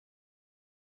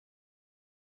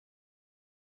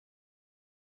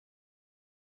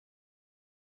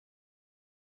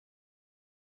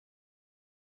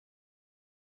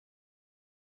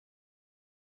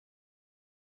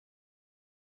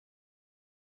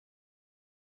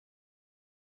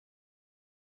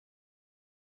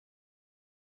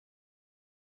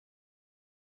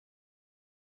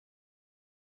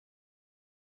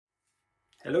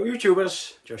Hello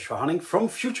YouTubers, Joshua Hanning from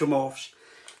Future-Morphs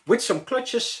with some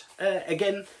clutches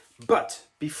again. But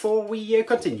before we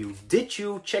continue, did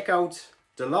you check out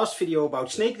the last video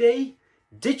about Snake Day?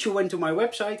 Did you went to my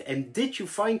website and did you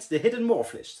find the hidden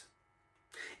morph list?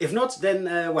 If not, then,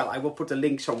 well, I will put a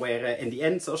link somewhere in the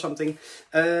end or something.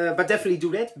 But definitely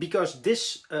do that, because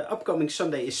this upcoming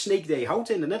Sunday is Snake Day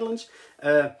Houten in the Netherlands.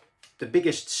 The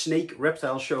biggest snake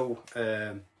reptile show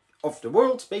of the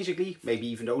world, basically. Maybe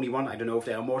even the only one. I don't know if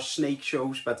there are more snake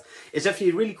shows, but it's definitely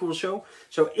a really cool show.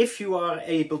 So if you are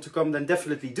able to come, then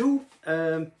definitely do.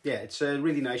 Yeah, it's a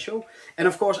really nice show. And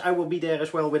of course, I will be there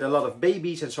as well with a lot of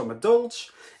babies and some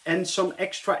adults and some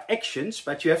extra actions,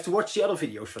 but you have to watch the other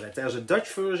videos for that. There's a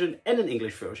Dutch version and an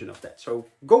English version of that, so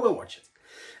go and watch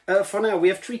it. For now, we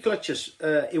have 3 clutches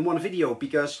in one video,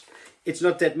 because it's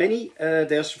not that many.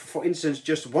 There's, for instance,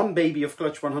 just one baby of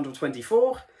clutch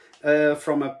 124,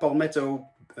 from a palmetto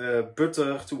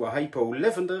butter to a hypo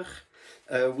lavender.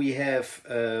 We have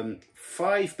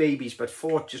 5 babies, but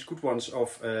 4 just good ones,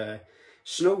 of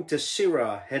snow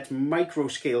tessera het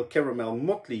microscale caramel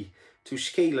motley to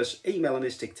scaleless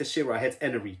amelanistic tessera het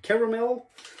anery caramel.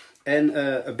 And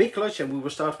a big clutch, and we will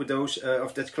start with those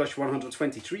of that clutch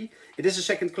 123. It is a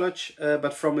second clutch,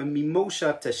 but from a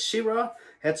mimosa tessera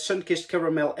het sunkissed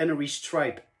caramel anery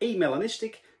stripe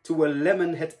amelanistic to a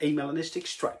lemon het amelanistic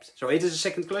striped. So it is a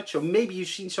second clutch, so maybe you've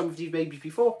seen some of these babies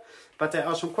before, but there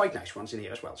are some quite nice ones in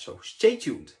here as well, so stay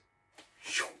tuned.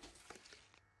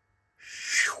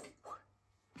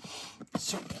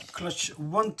 So clutch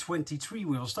 123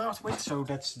 we will start with, so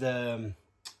that's the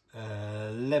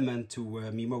lemon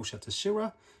to mimosa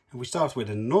tessera, and we start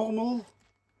with a normal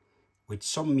with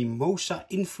some mimosa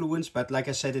influence, but like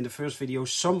I said in the first video,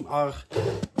 some are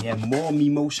more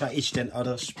mimosa-ish than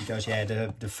others, because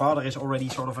the father is already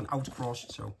sort of an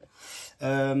outcross. So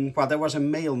well, there was a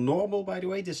male normal, by the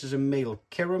way. This is a male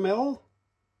caramel.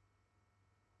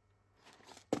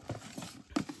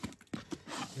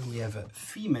 And we have a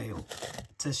female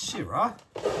tessera,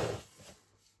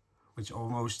 which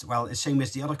almost, well, the same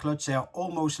as the other clutch. They are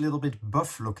almost a little bit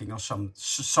buff looking, or some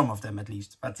of them at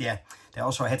least. But yeah, they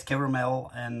also had caramel,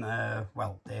 and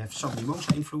well, they have some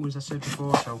mimosa influence, as I said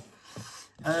before. So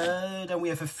then we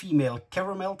have a female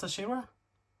caramel tessera.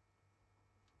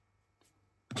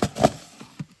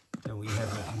 Then we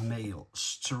have a male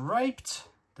striped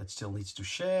that still needs to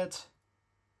shed.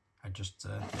 I just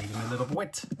made him a little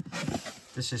wet.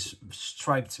 This is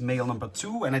striped male number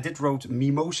 2, and I did wrote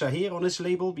mimosa here on his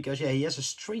label, because yeah, he has a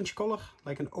strange color,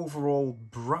 like an overall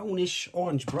brownish,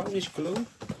 orange brownish glow.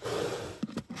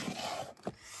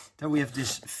 Then we have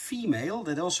this female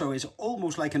that also is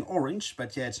almost like an orange,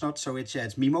 but yeah, it's not. So it's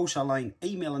mimosa line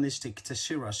amelanistic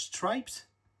tessera striped,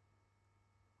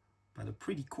 but a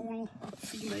pretty cool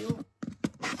female.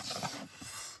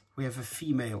 We have a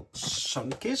female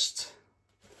sun-kissed.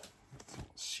 Let's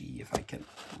see if I can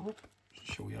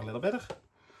show you a little better.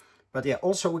 But yeah,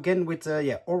 also again with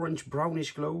yeah, orange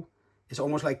brownish glow. It's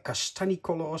almost like castani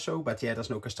color or so, but yeah, there's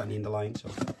no castani in the line. So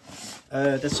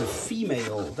that's a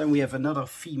female. Then we have another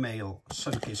female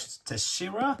sun-kissed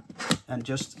tessera, and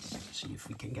just see if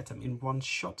we can get them in one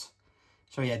shot.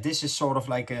 So yeah, this is sort of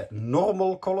like a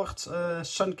normal colored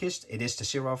sun-kissed. It is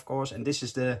tessera, of course, and this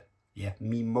is the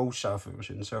mimosa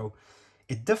version. So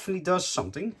it definitely does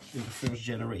something in the first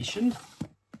generation.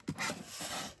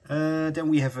 Then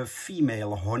we have a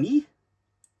female honey.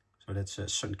 So that's a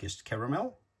sun-kissed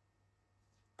caramel.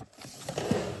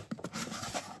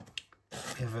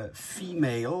 We have a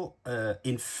female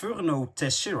inferno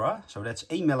tessera. So that's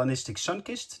amelanistic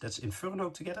sun-kissed. That's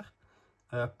inferno together.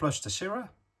 Plus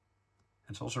tessera.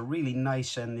 It's also really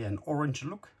nice and an orange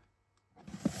look.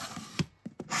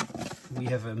 We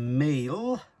have a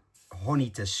male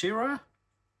honey tessera.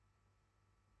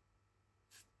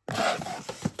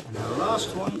 And the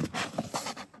last one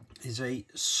is a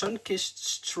sun-kissed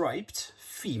striped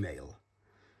female.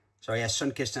 So yeah,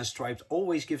 sun-kissed and striped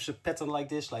always gives a pattern like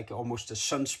this, like almost a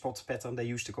sunspot pattern, they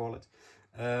used to call it.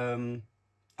 Oh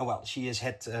well, she has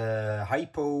had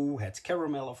hypo, had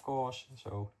caramel, of course,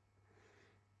 so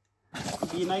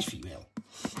could be a nice female.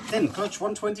 Then clutch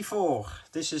 124.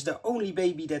 This is the only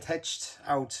baby that hatched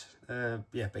out,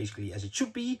 yeah, basically as it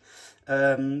should be.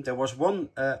 There was one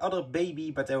other baby,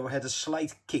 but they had a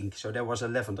slight kink, so there was a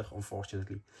lavender,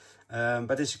 unfortunately.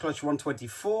 But this is clutch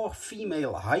 124,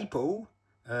 female hypo,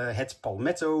 het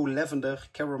palmetto, lavender,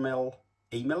 caramel,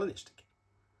 amelanistic.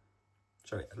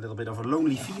 So a little bit of a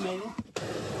lonely female.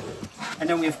 And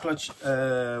then we have clutch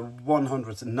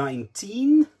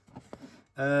 119.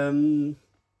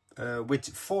 With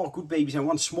 4 good babies and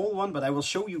 1 small one, but I will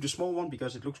show you the small one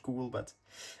because it looks cool. But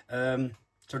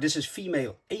So this is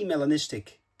female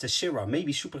amelanistic tessera,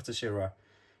 maybe super tessera,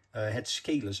 het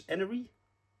scalus enery,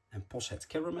 and pos het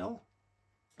caramel.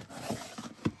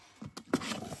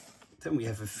 Then we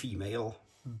have a female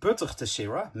butter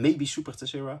tessera, maybe super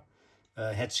tessera,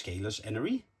 het scalus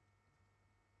enery.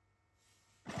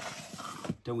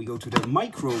 Then we go to the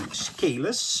micro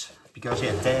scalus, because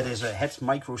yeah, dad is a het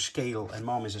micro scale and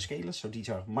mom is a scalus, so these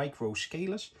are micro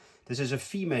scalus. This is a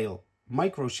female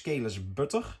micro scalus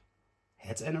butter,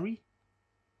 het enery.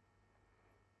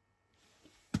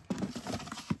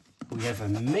 We have a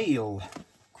male,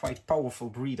 quite powerful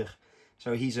breeder.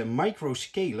 So he's a micro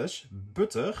scalus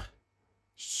butter,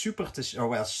 super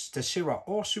tessera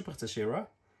or super tessera,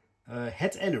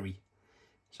 het enery.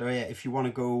 So yeah, if you want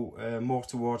to go more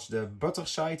towards the butter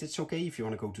side, it's okay. If you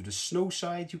want to go to the snow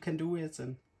side, you can do it.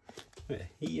 And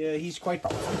yeah, he's quite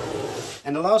powerful.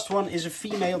 And the last one is a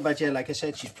female, but yeah, like I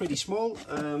said, she's pretty small.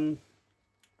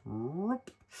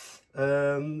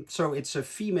 So it's a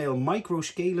female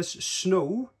microscalus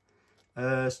snow,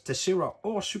 tessera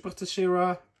or super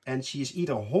tessera, and she is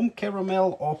either home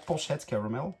caramel or pos het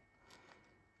caramel.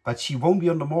 But she won't be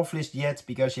on the morph list yet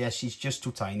because yeah, she's just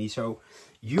too tiny. So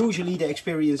usually the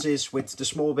experience is with the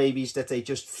small babies that they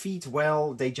just feed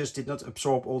well. They just did not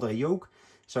absorb all their yolk.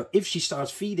 So if she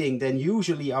starts feeding, then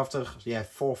usually after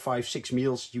 4, 5, 6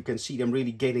 meals, you can see them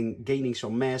really gaining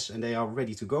some mass and they are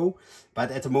ready to go. But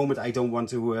at the moment, I don't want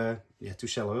to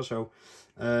sell her. So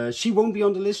she won't be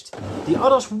on the list. The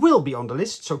others will be on the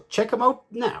list. So check them out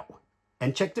now.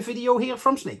 And check the video here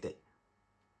from Snake Day.